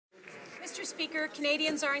Mr. Speaker,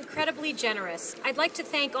 Canadians are incredibly generous. I'd like to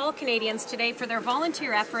thank all Canadians today for their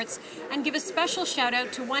volunteer efforts and give a special shout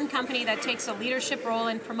out to one company that takes a leadership role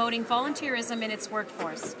in promoting volunteerism in its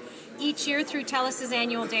workforce. Each year through TELUS's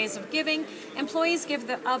annual Days of Giving, employees give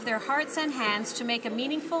of their hearts and hands to make a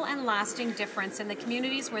meaningful and lasting difference in the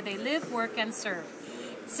communities where they live, work and serve.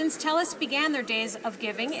 Since TELUS began their Days of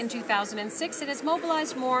Giving in 2006, it has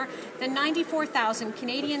mobilized more than 94,000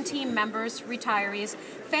 Canadian team members, retirees,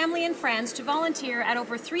 family and friends to volunteer at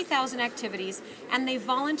over 3,000 activities, and they've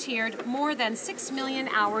volunteered more than 6 million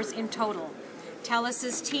hours in total.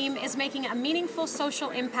 TELUS's team is making a meaningful social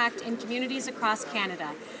impact in communities across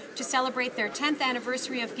Canada. To celebrate their 10th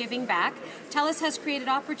anniversary of giving back, TELUS has created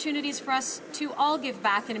opportunities for us to all give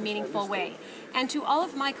back in a meaningful way. And to all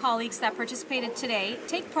of my colleagues that participated today,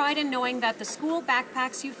 take pride in knowing that the school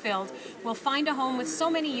backpacks you filled will find a home with so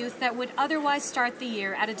many youth that would otherwise start the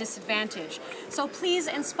year at a disadvantage. So please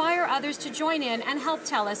inspire others to join in and help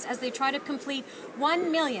TELUS as they try to complete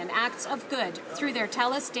 1 million acts of good through their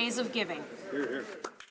TELUS Days of Giving. Here, here.